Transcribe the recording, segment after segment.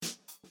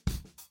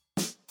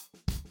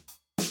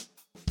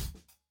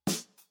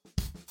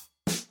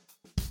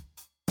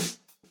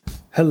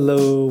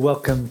Hello,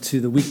 welcome to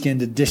the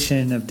weekend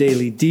edition of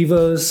Daily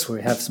Devos, where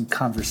we have some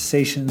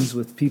conversations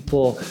with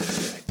people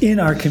in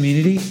our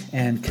community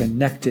and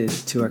connected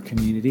to our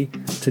community.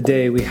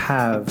 Today we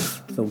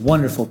have the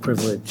wonderful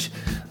privilege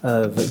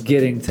of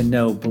getting to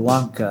know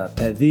Blanca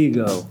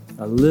Pedigo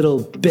a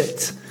little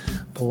bit.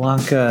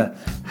 Blanca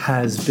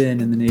has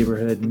been in the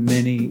neighborhood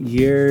many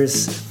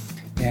years,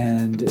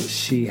 and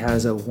she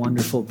has a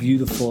wonderful,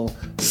 beautiful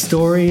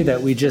story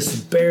that we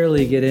just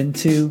barely get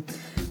into,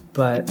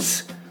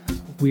 but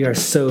we are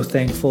so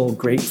thankful,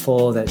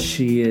 grateful that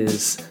she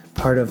is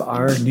part of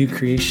our New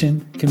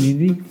Creation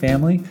community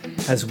family,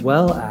 as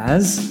well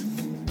as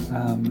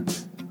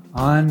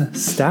on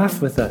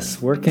staff with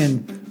us,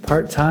 working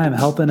part-time,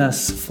 helping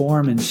us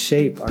form and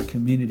shape our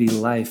community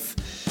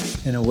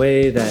life in a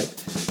way that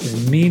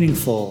is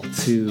meaningful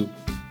to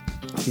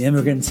the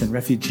immigrants and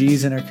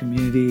refugees in our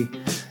community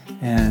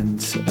and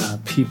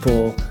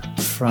people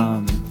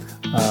from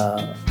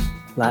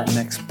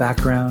Latinx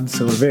background.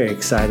 So we're very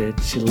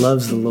excited. She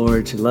loves the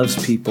Lord. She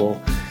loves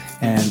people.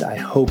 And I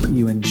hope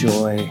you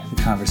enjoy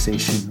the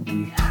conversation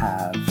we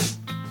have.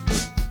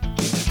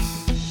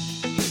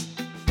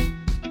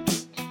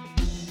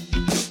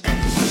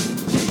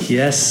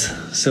 Yes.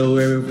 So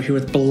we're here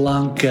with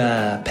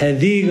Blanca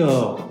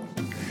Pedigo.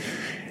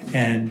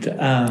 And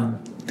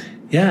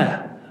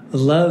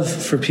love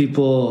for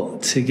people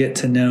to get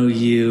to know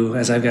you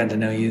as I've gotten to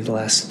know you the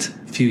last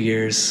few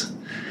years.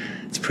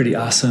 It's pretty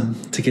awesome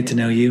to get to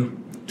know you,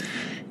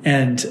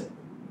 and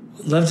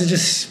love to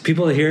just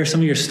people to hear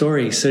some of your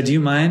stories. So do you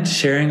mind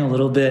sharing a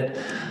little bit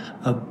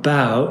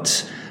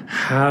about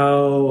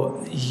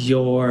how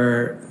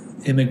your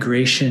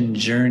immigration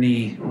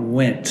journey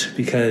went?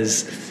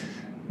 Because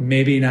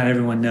maybe not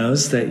everyone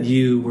knows that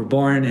you were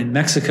born in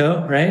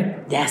Mexico, right?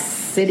 Yes,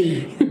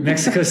 city.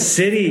 Mexico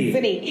City.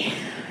 City.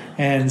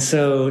 And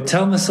so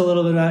tell us a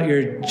little bit about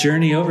your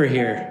journey over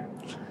here.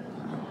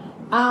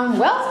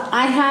 Well,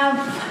 I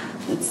have...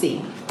 Let's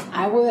see.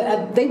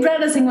 They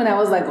brought us in when I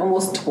was like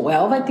almost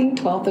 12, I think,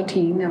 12,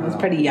 13. I was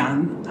pretty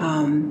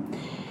young.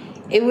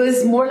 It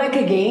was more like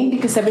a game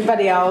because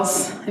everybody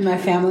else in my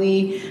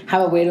family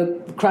have a way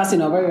of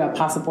crossing over a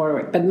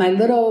passport. But my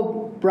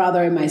little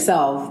brother and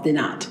myself did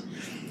not.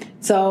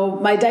 So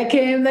my dad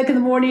came like in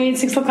the morning,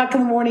 6 o'clock in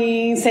the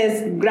morning,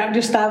 says, grab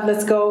your stuff,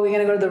 let's go. We're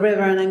going to go to the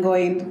river. And I'm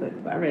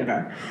going, a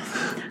river.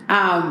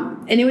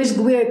 And it was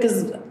weird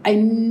because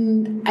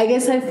I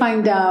guess I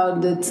find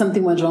out that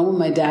something was wrong with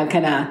my dad.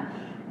 Kind of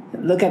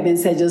look at me and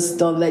said, just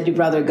don't let your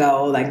brother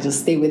go. Like,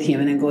 just stay with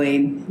him. And I'm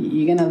going,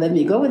 you're going to let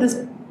me go with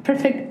this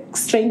perfect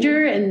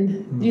stranger?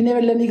 And you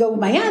never let me go with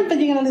my aunt, but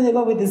you're going to let me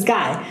go with this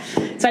guy.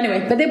 So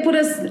anyway, but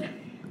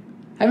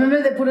I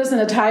remember they put us in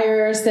a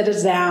tire, set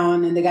us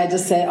down, and the guy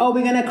just said,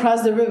 we're going to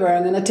cross the river.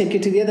 I'm going to take you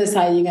to the other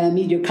side. You're going to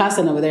meet your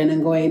cousin over there. And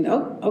I'm going,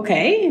 oh,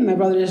 okay. And my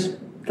brother just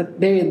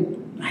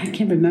I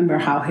can't remember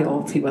how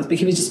old he was, but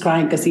he was just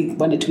crying because he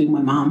wanted to be with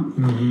my mom.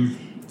 Mm-hmm.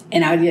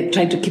 And I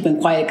tried to keep him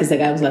quiet because the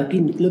guy was like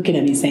looking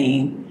at me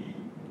saying,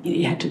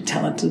 you had to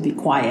tell him to be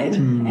quiet.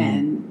 Mm-hmm.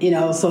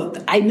 And, so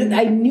I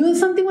knew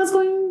something was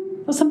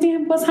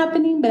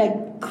happening, but I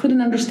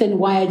couldn't understand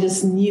why. I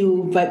just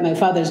knew by my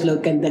father's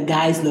look and the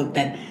guy's look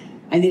that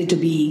I needed to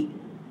be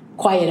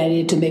quiet. I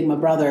needed to make my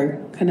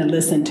brother kind of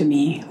listen to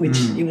me, which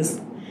it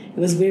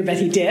was weird, but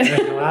he did.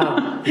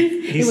 Wow.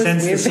 He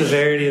sensed the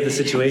severity of the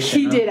situation.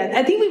 He did.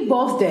 I think we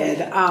both did.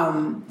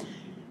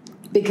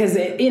 Because,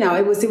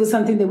 it was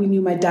something that we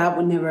knew my dad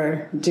would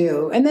never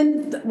do. And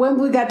then when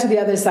we got to the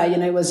other side,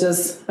 it was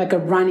just like a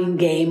running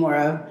game or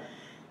a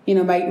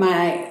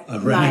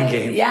running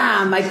game.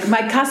 Yeah.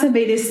 My cousin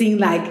made it seem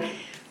like,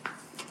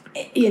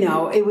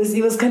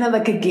 it was kind of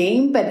like a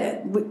game,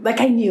 but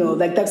like I knew,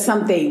 like that's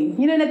something,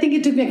 and I think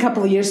it took me a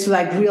couple of years to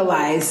like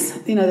realize,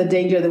 the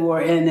danger that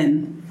we're in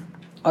and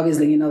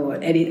obviously,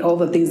 all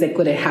the things that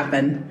could have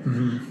happened.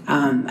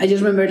 Mm-hmm. I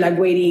just remember like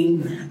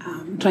waiting,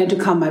 trying to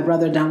calm my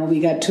brother down when we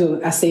got to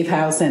a safe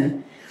house,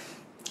 and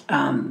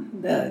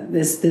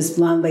this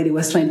blonde lady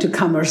was trying to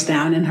calm us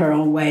down in her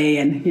own way,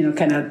 and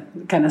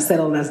kind of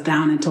settled us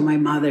down until my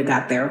mother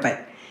got there.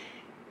 But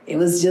it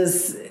was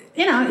just,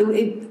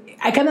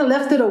 I kind of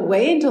left it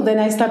away until then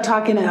I started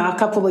talking a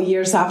couple of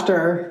years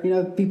after,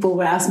 people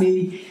would ask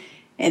me,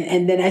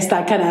 and then I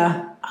start kind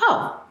of,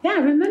 yeah, I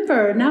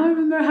remember. Now I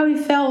remember how he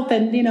felt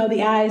and,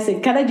 the eyes.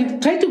 And kind of you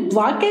try to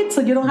block it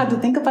so you don't have to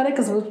think about it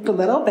because it was a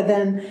little. But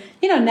then,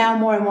 now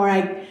more and more,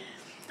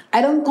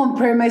 I don't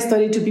compare my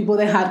story to people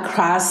that had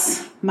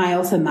crossed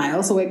miles and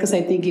miles away because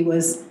I think we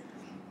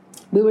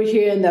were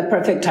here in the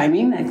perfect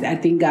timing. I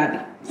think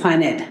God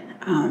planned it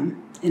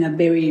in a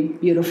very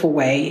beautiful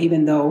way,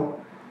 even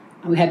though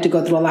we had to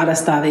go through a lot of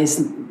stuff. It's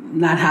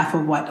not half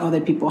of what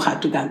other people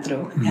had to go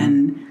through. Mm-hmm.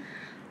 And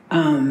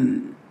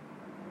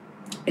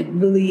it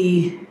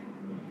really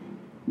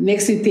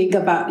makes you think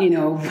about,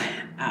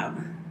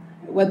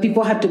 what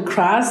people had to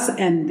cross,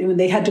 and when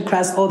they had to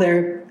cross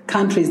other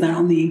countries, not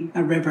only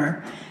a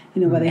river,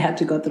 what they had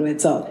to go through it.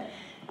 So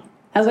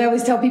as I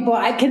always tell people,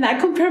 I cannot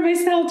compare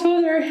myself to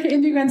other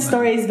immigrant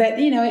stories, but,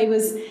 it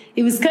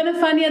was kind of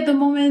funny at the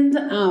moment.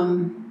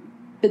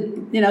 but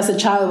as a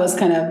child, it was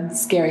kind of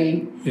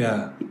scary.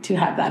 Yeah. To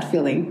have that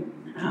feeling,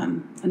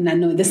 and I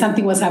know that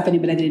something was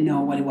happening, but I didn't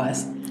know what it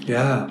was.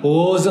 Yeah. Well,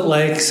 what was it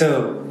like?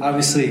 So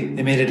obviously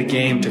they made it a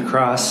game to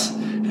cross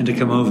and to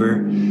come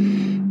over.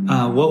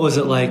 What was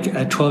it like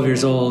at 12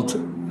 years old,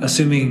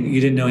 assuming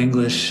you didn't know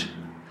English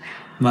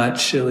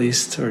much, at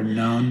least, or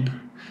known?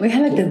 We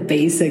had like the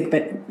basic,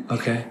 but...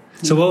 Okay.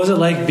 So what was it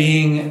like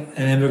being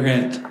an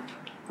immigrant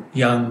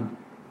young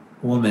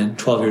woman,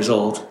 12 years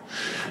old?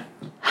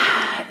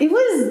 It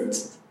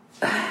was...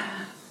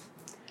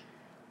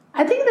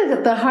 I think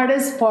that the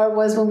hardest part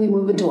was when we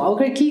moved into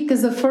Albuquerque,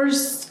 because the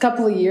first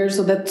couple of years,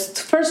 so the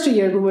first 2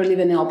 years, we were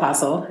living in El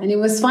Paso, and it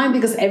was fine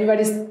because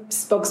everybody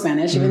spoke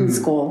Spanish, even in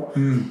school.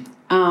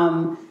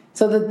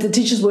 So the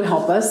teachers would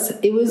help us.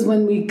 It was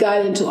when we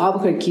got into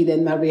Albuquerque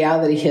that my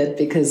reality hit,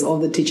 because all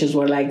the teachers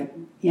were like,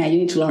 yeah, you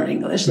need to learn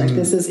English. Like,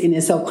 this is in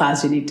SL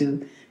class, you need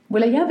to...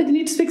 We're like, yeah, but you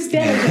need to speak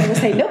Spanish. And I would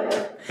say, nope,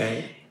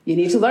 Right. You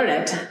need to learn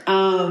it.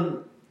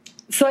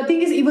 So I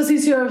think it was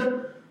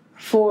easier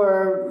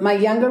for my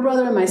younger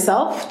brother and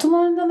myself to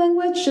learn the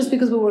language, just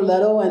because we were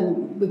little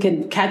and we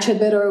can catch it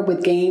better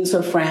with games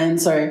or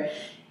friends, or,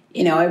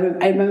 I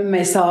remember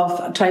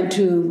myself trying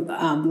to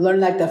learn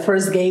like the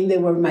first game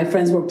my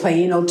friends were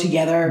playing all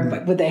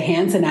together with their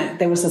hands, and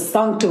there was a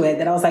song to it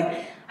that I was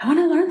like, I want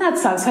to learn that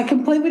song so I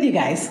can play with you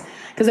guys,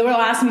 because they were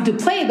all asking me to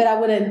play, but I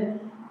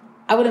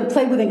wouldn't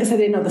play with them because I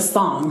didn't know the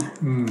song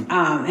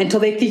until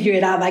they figure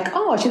it out, like,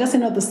 oh, she doesn't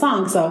know the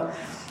song. So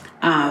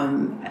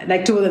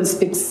like two of them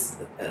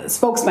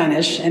spoke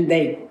Spanish, and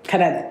they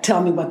kind of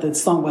tell me what the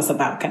song was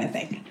about, kind of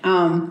thing.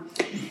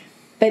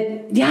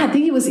 But yeah, I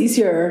think it was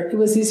easier. It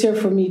was easier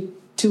for me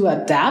to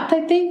adapt,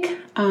 I think,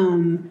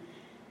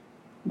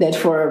 that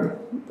for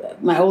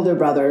my older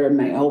brother and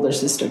my older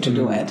sister to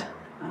do it.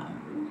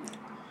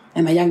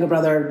 And my younger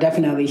brother,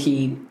 definitely,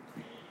 he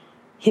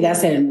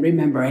doesn't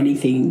remember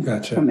anything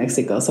from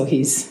Mexico. So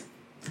he just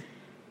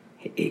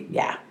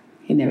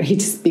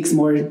speaks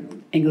more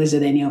English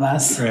than any of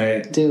us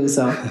do.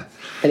 So,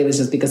 but it was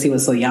just because he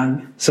was so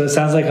young. So it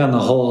sounds like on the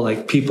whole,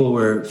 like people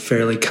were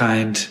fairly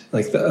kind,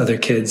 like the other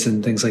kids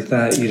and things like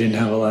that. You didn't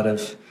have a lot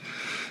of...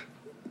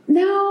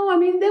 No, I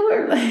mean,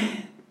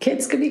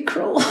 kids could be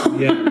cruel.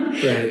 Yeah,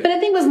 right. But I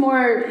think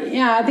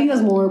it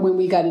was more when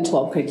we got into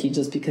Albuquerque,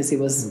 just because it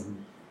was,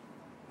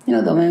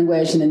 the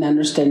language and then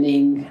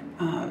understanding.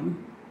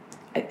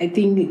 I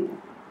think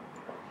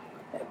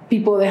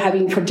people that have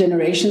been for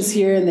generations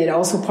here, and they're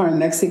also part of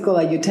Mexico,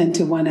 like you tend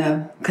to want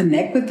to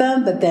connect with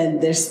them, but then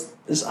there's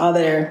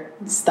other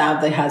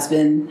stuff that has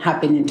been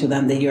happening to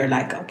them that you're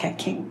like, okay,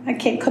 I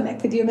can't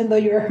connect with you, even though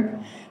you're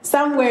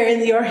somewhere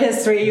in your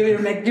history,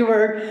 you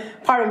were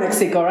part of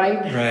Mexico,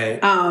 right? Right.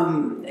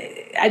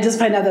 I just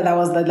find out that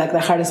was like the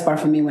hardest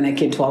part for me when I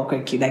came to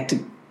Albuquerque, like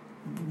to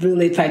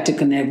really try to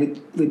connect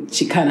with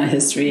Chicana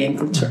history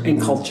and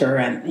culture,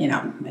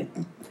 and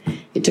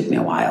it took me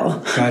a while.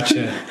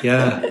 Gotcha.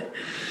 Yeah.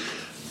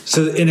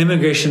 So in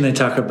immigration, they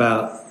talk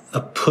about a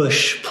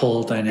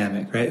push-pull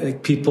dynamic, right?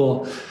 Like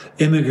people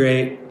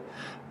immigrate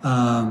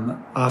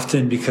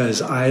often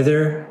because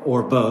either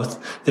or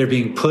both they're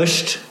being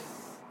pushed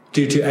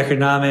due to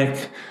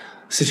economic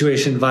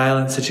situation,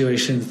 violent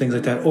situations, things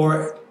like that,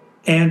 or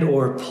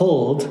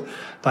pulled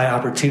by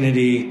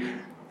opportunity,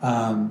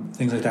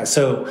 things like that.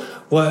 So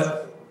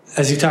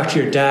as you talk to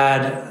your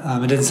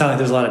dad, it didn't sound like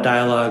there's a lot of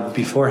dialogue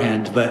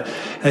beforehand, but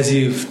as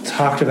you've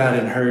talked about it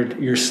and heard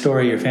your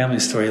story, your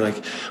family's story,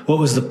 like what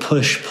was the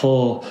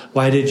push-pull?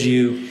 Why did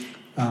you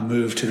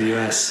move to the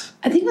U.S.?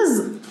 I think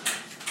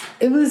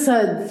it was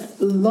a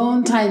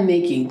long time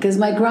making, because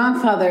my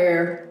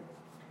grandfather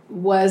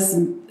was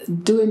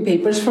doing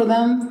papers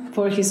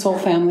for his whole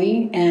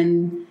family,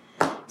 and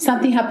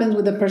something happened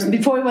with the person.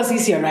 Before it was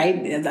easier,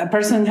 right? A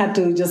person had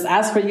to just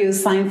ask for you,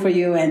 sign for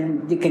you,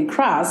 and you can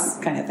cross,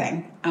 kind of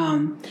thing.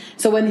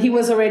 So when he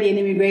was already in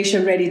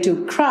immigration, ready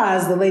to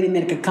cross, the lady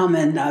made a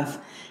comment of,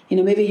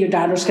 maybe your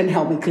daughters can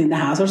help me clean the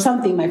house or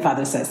something, my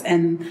father says.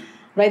 And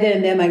right then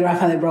and then, my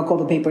grandfather broke all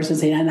the papers and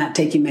said, I'm not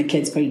taking my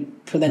kids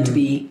for them to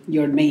be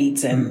your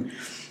mates. And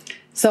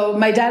so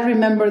my dad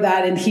remembered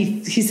that, and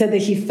he said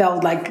that he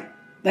felt like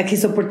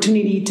his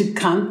opportunity to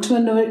come to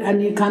a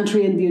new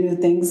country and view new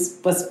things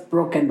was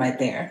broken right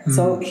there.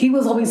 So he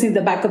was always in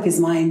the back of his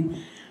mind,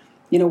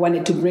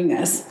 wanted to bring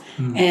us.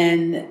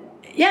 And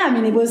yeah, I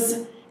mean, it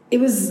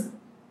was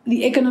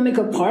the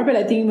economical part, but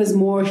I think it was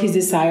more his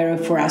desire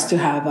for us to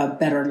have a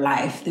better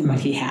life than what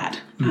he had.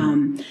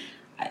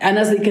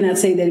 Honestly, cannot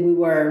say that we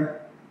were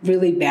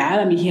really bad.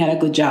 I mean, he had a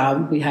good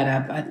job. We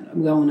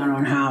owned our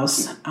own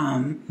house.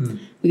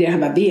 We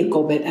didn't have a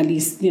vehicle, but at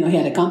least, he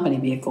had a company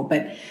vehicle.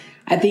 But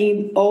I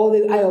think I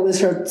always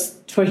heard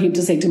for him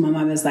to say to my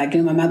mom is like,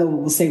 my mother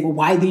will say, well,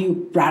 why do you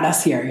brought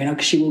us here?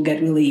 Because she will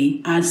get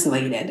really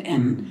isolated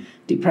and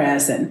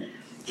depressed. And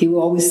he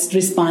will always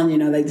respond,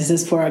 like, this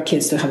is for our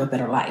kids to have a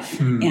better life.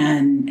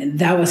 And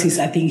that was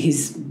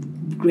his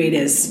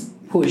greatest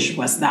push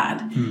was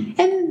that.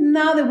 And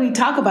now that we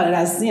talk about it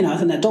as,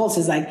 as an adult,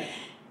 it's like,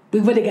 we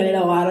would have gotten in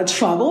a lot of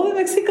trouble in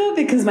Mexico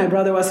because my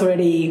brother was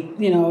already,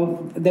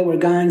 there were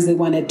gangs. They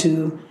wanted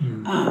to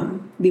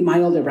be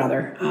my older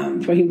brother,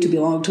 for him to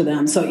belong to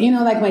them. So,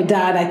 like my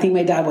dad, I think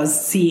my dad was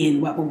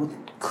seeing what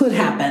could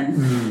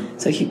happen.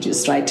 So he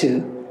just tried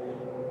to,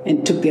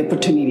 and took the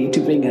opportunity to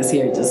bring us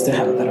here just to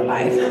have a better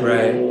life.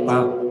 Right.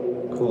 Wow.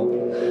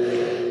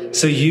 Cool.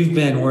 So you've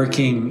been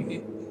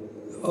working,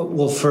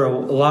 for a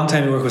long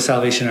time you worked with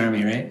Salvation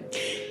Army, right?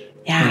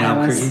 Yeah,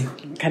 that was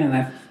kind of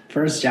my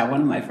first job,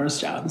 one of my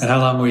first jobs. And how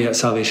long were you at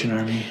Salvation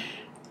Army?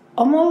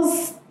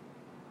 Almost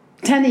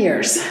 10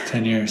 years.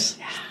 10 years.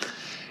 Yeah.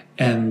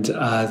 And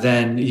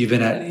then you've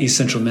been at East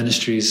Central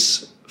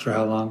Ministries for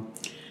how long?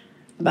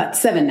 About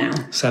 7 now.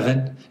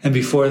 7? And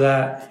before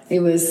that? It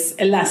was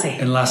Enlace.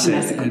 Enlace.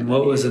 And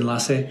what was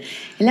Enlace?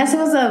 Enlace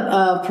was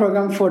a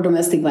program for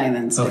domestic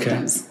violence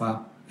victims.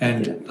 Wow.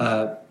 And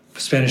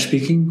Spanish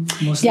speaking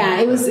mostly?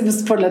 Yeah, it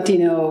was for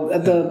Latino.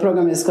 The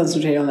program is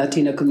concentrated on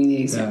Latino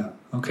communities. Yeah.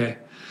 Okay.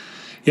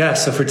 Yeah.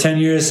 So for 10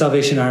 years,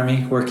 Salvation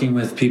Army, working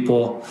with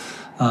people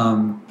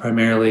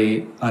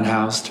primarily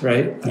unhoused,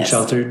 right?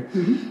 Unsheltered. Yes.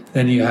 Mm-hmm.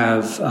 Then you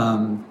have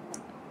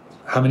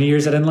how many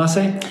years at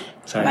Enlace?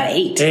 Sorry. About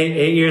 8.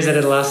 8 years at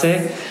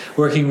Enlace,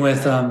 working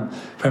with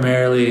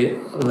primarily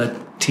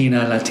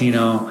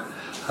Latino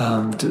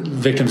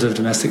victims of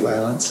domestic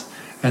violence.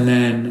 And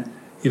then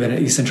you've been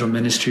at East Central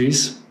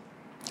Ministries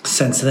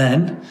since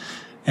then,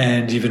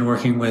 and you've been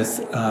working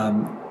with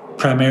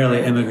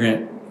primarily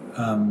immigrant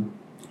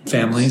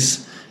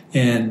families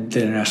in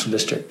the International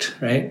District,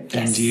 right? Yes.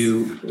 And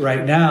you,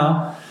 right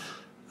now,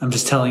 I'm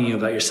just telling you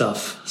about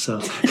yourself. So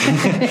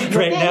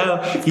right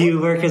now, you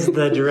work as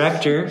the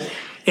director,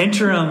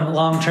 interim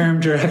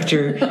long-term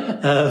director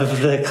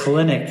of the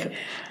clinic,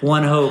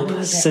 One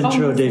Hope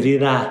Centro de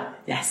Vida.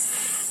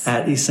 Yes.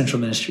 At East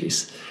Central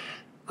Ministries.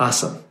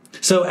 Awesome.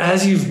 So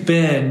as you've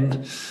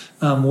been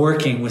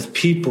working with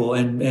people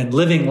and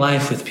living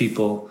life with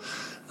people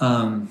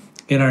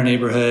in our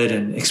neighborhood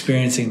and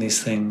experiencing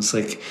these things,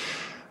 like,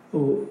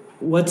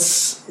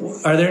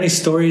 are there any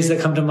stories that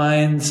come to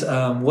mind?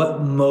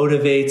 What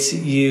motivates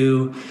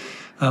you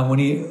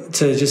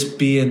to just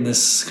be in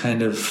this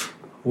kind of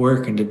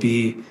work and to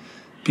be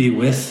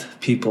with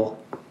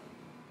people?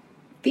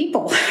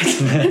 People.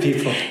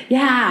 People.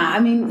 Yeah, I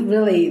mean,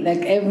 really, like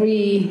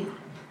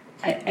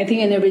I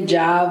think in every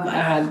job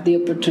I had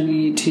the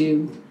opportunity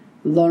to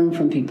learn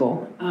from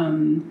people.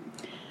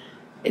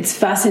 It's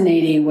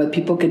fascinating what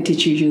people can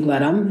teach you if you let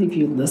them, if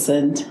you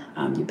listen,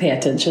 you pay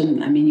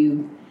attention. I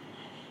mean,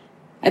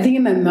 I think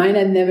in my mind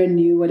I never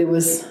knew what it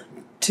was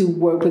to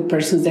work with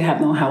persons that have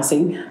no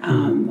housing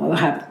or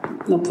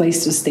have no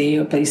place to stay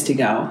or place to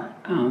go.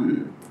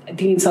 I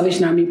think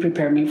Salvation Army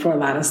prepared me for a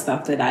lot of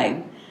stuff that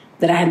I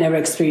had never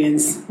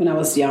experienced when I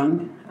was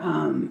young.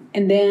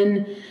 And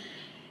then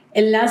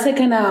Enlace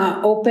kind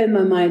of opened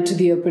my mind to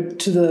the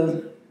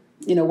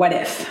what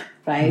if,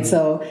 right? Mm-hmm.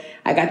 So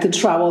I got to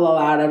travel a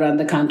lot around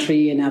the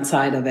country and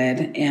outside of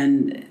it,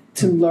 and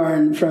to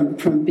learn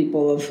from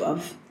people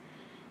of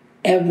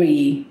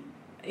every,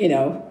 what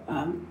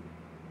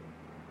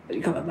do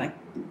you call it? Like,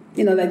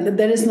 like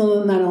there is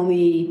not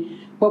only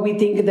what we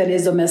think that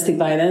is domestic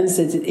violence.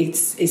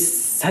 It's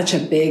such a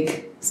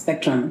big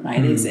spectrum, right?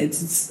 Mm-hmm.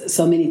 It's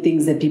so many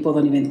things that people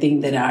don't even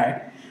think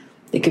that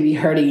could be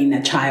hurting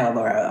a child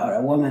or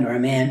a woman or a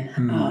man.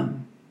 Mm-hmm.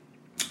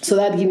 So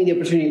that gave me the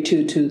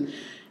opportunity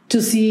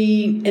to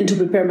see and to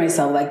prepare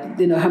myself, like,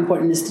 how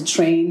important it is to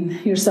train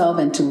yourself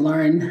and to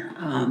learn,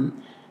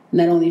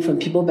 not only from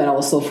people, but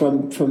also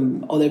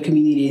from other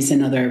communities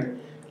and other,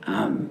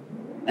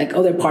 like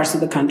other parts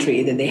of the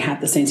country that they have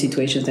the same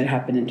situations that are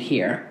happening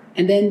here.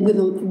 And then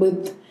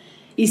with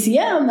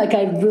ECM, like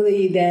I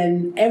really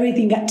then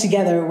everything got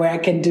together where I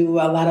can do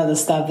a lot of the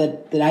stuff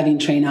that I've been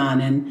trained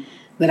on and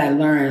that I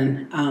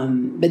learned.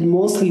 But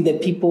mostly the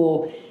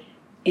people,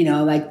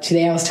 like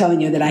today I was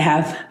telling you that I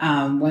have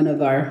one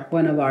of our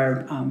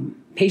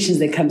patients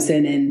that comes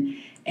in, and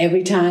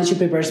every time she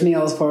prepares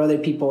meals for other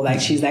people, like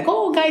she's like,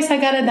 "Oh, guys,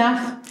 I got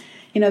enough."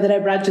 That I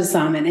brought you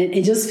some, and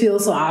it just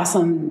feels so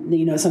awesome.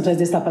 Sometimes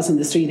they stop us on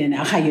the street and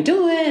how you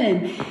doing,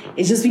 and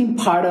it's just being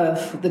part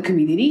of the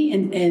community.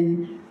 And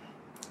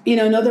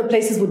in other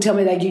places would tell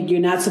me that you're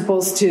not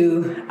supposed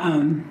to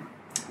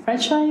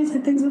franchise, I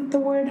think is the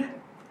word.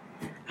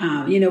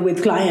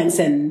 With clients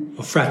and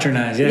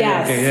fraternize. Yeah,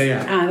 yes,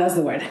 yeah. That's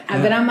the word.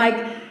 Yeah. But I'm like,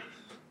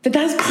 but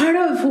that's part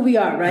of who we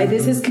are, right? Mm-hmm.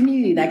 This is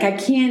community. Like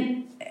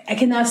I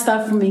cannot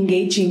stop from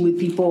engaging with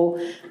people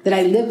that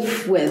I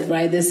live with,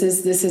 right? This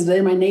is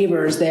they're my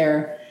neighbors.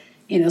 They're,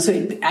 so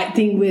I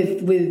think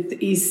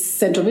with East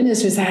Central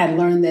Ministries, I had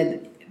learned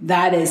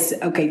that is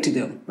okay to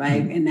do,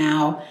 right? Mm-hmm. And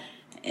now,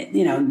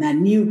 not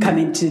new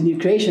coming to new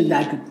creation,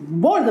 that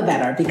more the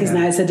better, because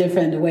now it's a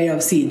different way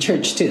of seeing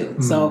church too.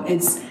 Mm-hmm. So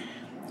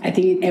I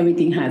think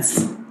everything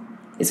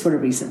is for a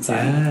reason. So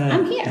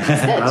I'm here.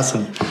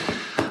 Awesome.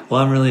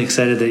 Well, I'm really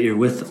excited that you're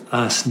with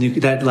us.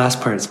 That last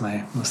part is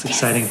my most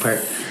exciting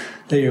part.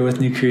 That you're with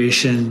New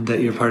Creation,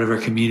 that you're part of our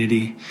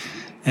community,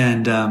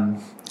 and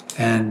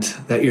and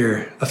that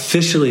you're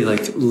officially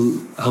like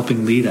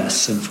helping lead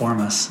us and form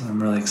us.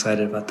 I'm really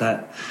excited about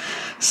that.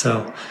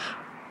 So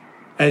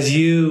as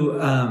you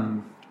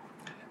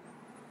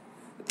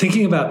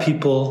thinking about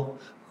people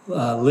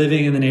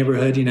living in the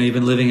neighborhood, you've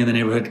been living in the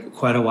neighborhood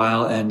quite a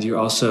while, and you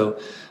also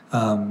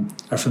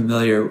are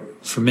familiar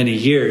for many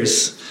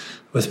years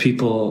with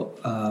people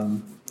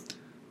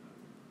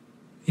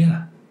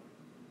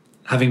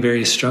having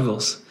various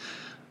struggles.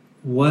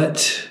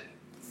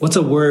 What's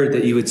a word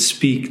that you would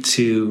speak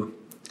to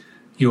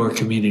your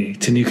community,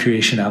 to New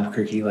Creation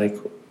Albuquerque? Like,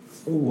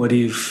 what do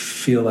you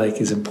feel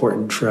like is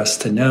important for us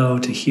to know,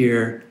 to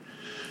hear?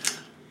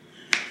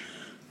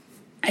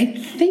 I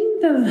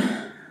think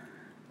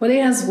what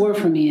it has worked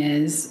for me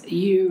is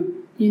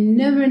you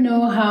never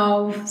know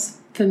how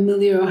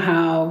familiar or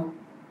how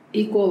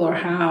equal or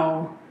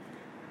how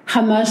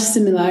much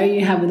similarity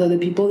you have with other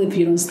people if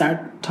you don't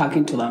start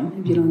talking to them,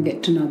 if you don't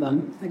get to know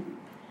them. Like,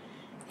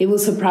 it will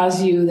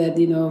surprise you that,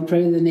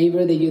 probably the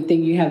neighbor that you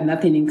think you have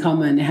nothing in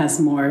common has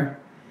more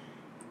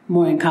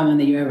in common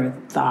than you ever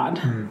thought.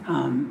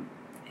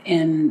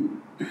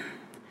 And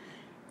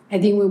I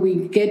think when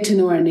we get to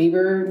know our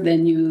neighbor,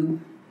 then you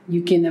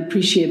can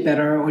appreciate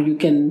better, or you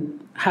can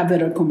have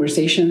better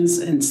conversations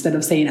instead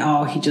of saying,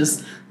 oh, he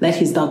just let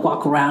his dog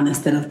walk around,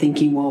 instead of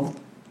thinking, well,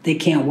 they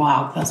can't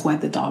walk, that's why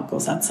the dog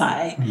goes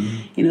outside.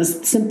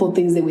 Simple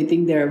things that we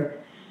think they're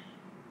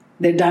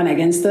done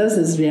against us,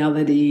 is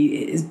reality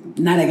is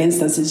not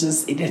against us.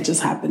 It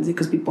just happens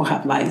because people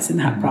have lives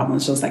and have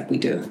problems just like we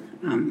do.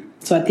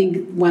 So I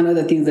think one of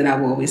the things that I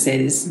will always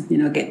say is,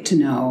 get to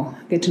know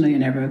your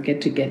neighbor,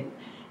 get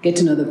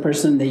to know the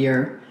person that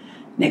you're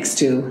next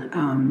to.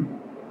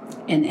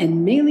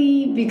 And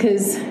mainly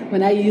because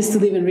when I used to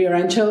live in Rio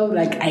Rancho,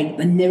 like I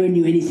never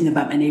knew anything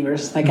about my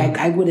neighbors. Like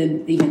I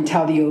wouldn't even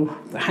tell you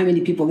how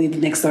many people live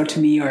next door to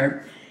me,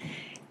 and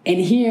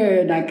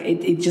here, like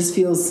it just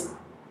feels,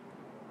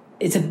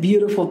 it's a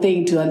beautiful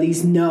thing to at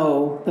least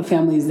know the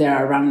families that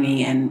are around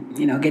me, and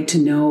get to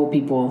know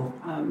people.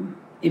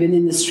 Even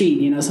in the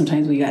street,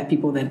 sometimes we got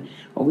people that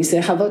always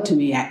say hello to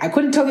me. I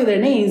couldn't tell you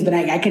their names, but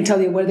I can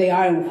tell you where they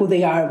are and who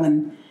they are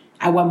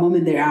at what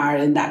moment they are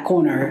in that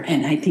corner.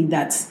 And I think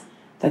that's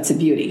a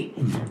beauty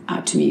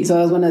to me. So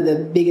it was one of the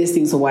biggest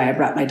things of why I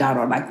brought my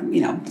daughter. Like,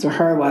 to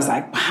her was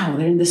like, wow,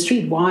 they're in the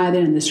street. Why are they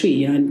in the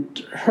street? And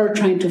her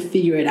trying to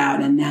figure it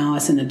out. And now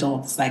as an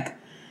adult, it's like,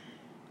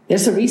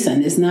 there's a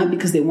reason. It's not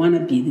because they want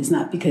to be. It's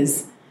not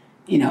because,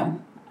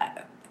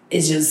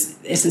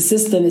 it's a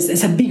system.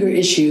 It's a bigger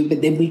issue,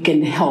 but then we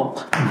can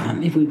help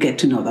if we get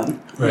to know them.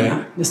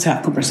 Right. Just to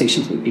have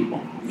conversations with people.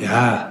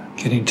 Yeah,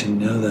 getting to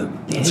know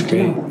them. That's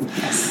great.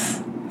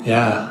 Yes.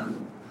 Yeah.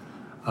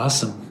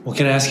 Awesome. Well,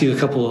 can I ask you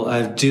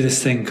I do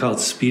this thing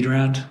called speed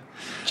round.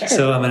 Sure.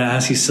 So I'm going to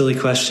ask you silly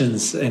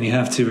questions, and you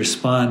have to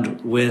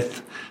respond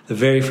with the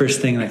very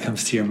first thing that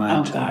comes to your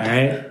mind. Oh, God. All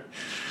right?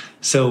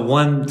 So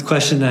one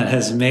question that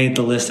has made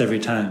the list every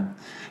time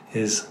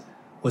is,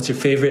 what's your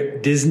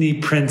favorite Disney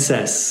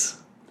princess?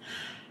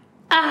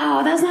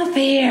 Oh, that's not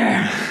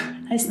fair.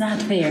 That's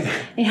not fair.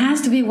 It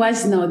has to be White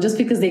Snow, just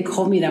because they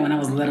called me that when I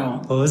was little.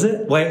 What was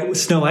it?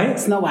 Snow White?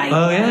 Snow White.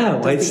 Oh, yeah.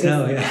 White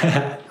Snow.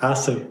 Yeah.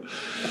 Awesome.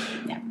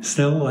 Yeah.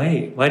 Snow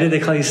White. Why did they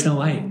call you Snow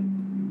White?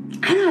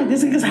 I don't know.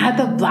 This is because I had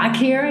the black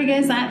hair, I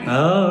guess.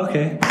 Oh,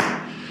 okay.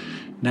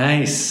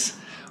 Nice.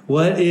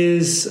 What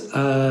is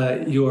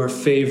your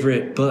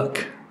favorite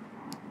book?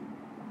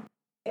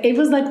 It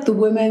was like the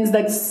women's,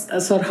 like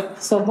Sor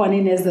Juana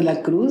Inés de la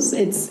Cruz.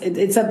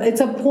 It's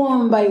a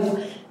poem by.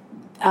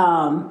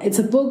 It's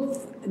a book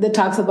that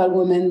talks about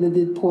women that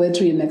did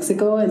poetry in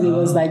Mexico, and it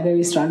was like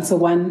very strong. So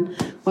one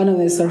of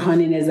them is Sor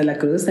Juana Inés de la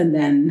Cruz, and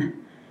then,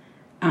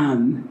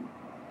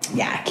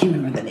 I can't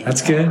remember the name.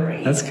 That's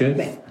good. That's good.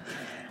 But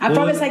I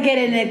promise I get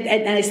it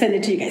and I send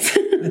it to you guys.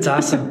 That's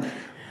awesome.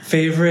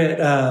 Favorite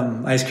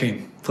ice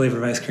cream? Flavor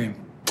of ice cream?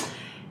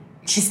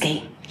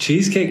 Cheesecake.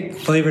 Cheesecake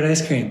flavored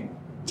ice cream.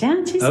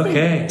 Yeah, cheesecake.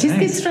 Okay. Cheesecake,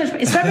 nice.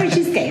 strawberry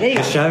cheesecake. There you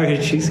go. Strawberry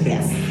cheesecake.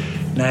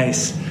 Yes.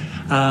 Nice.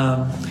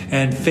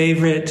 And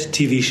favorite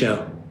TV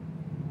show?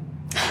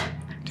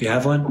 Do you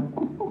have one?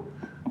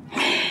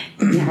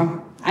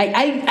 No.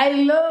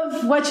 I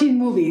love watching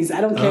movies.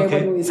 I don't care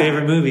what movies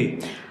Favorite are. movie?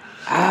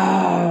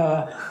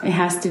 It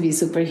has to be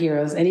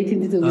superheroes.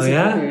 Anything to do with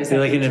superheroes. You're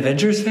like an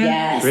Avengers fan?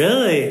 Yes.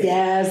 Really?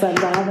 Yes, I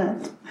love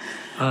it.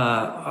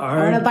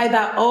 I want to buy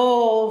that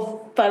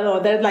old, but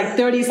there's like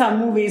 30-some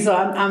movies, so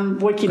I'm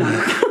working on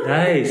it.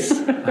 Nice.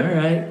 All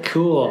right,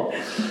 cool.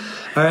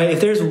 All right,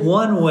 if there's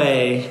one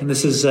way, and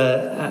this is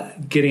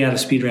getting out of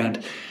speed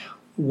round,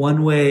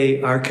 one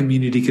way our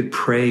community could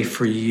pray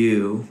for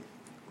you,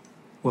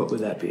 what would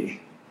that be?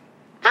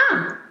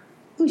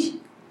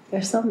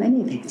 There's so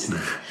many things.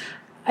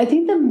 I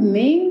think the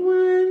main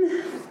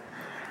one,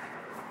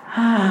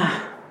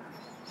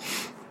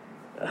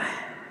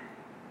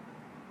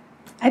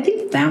 I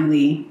think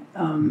family.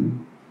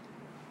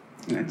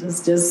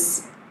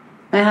 Just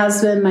my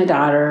husband, my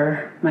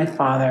daughter, my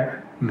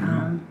father.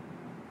 And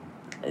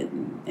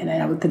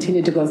I would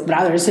continue to go with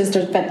brothers,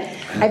 sisters, but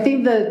I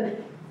think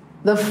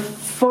the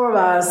four of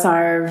us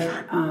are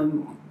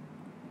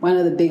one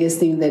of the biggest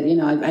things that,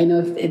 I know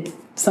if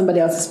somebody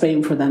else is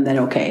praying for them, then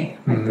okay.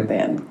 But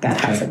then God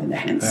has it in their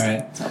hands. All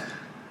right.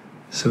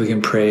 So we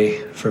can pray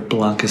for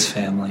Blanca's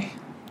family.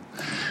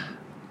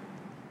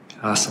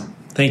 Awesome.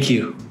 Thank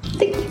you.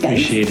 Thank you, guys.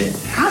 Appreciate it.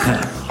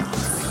 Awesome.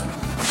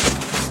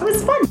 It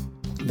was fun.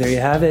 There you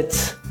have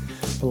it.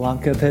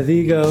 Blanca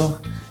Pedigo.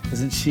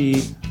 Isn't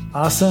she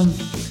awesome?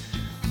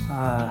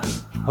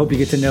 Hope you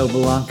get to know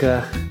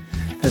Blanca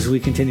as we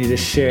continue to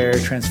share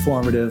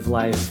transformative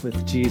life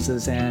with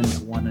Jesus and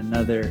one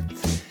another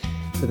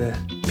for the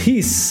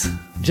peace,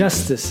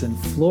 justice, and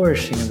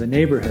flourishing of the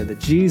neighborhood that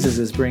Jesus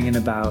is bringing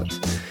about.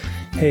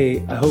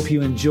 Hey, I hope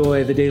you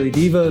enjoy the Daily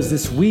Devos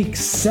this week.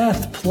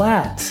 Seth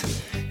Platt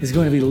is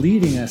going to be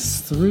leading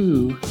us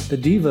through the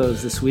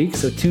Devos this week.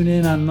 So tune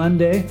in on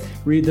Monday,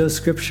 read those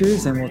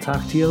scriptures, and we'll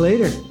talk to you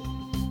later.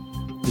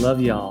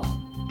 Love y'all.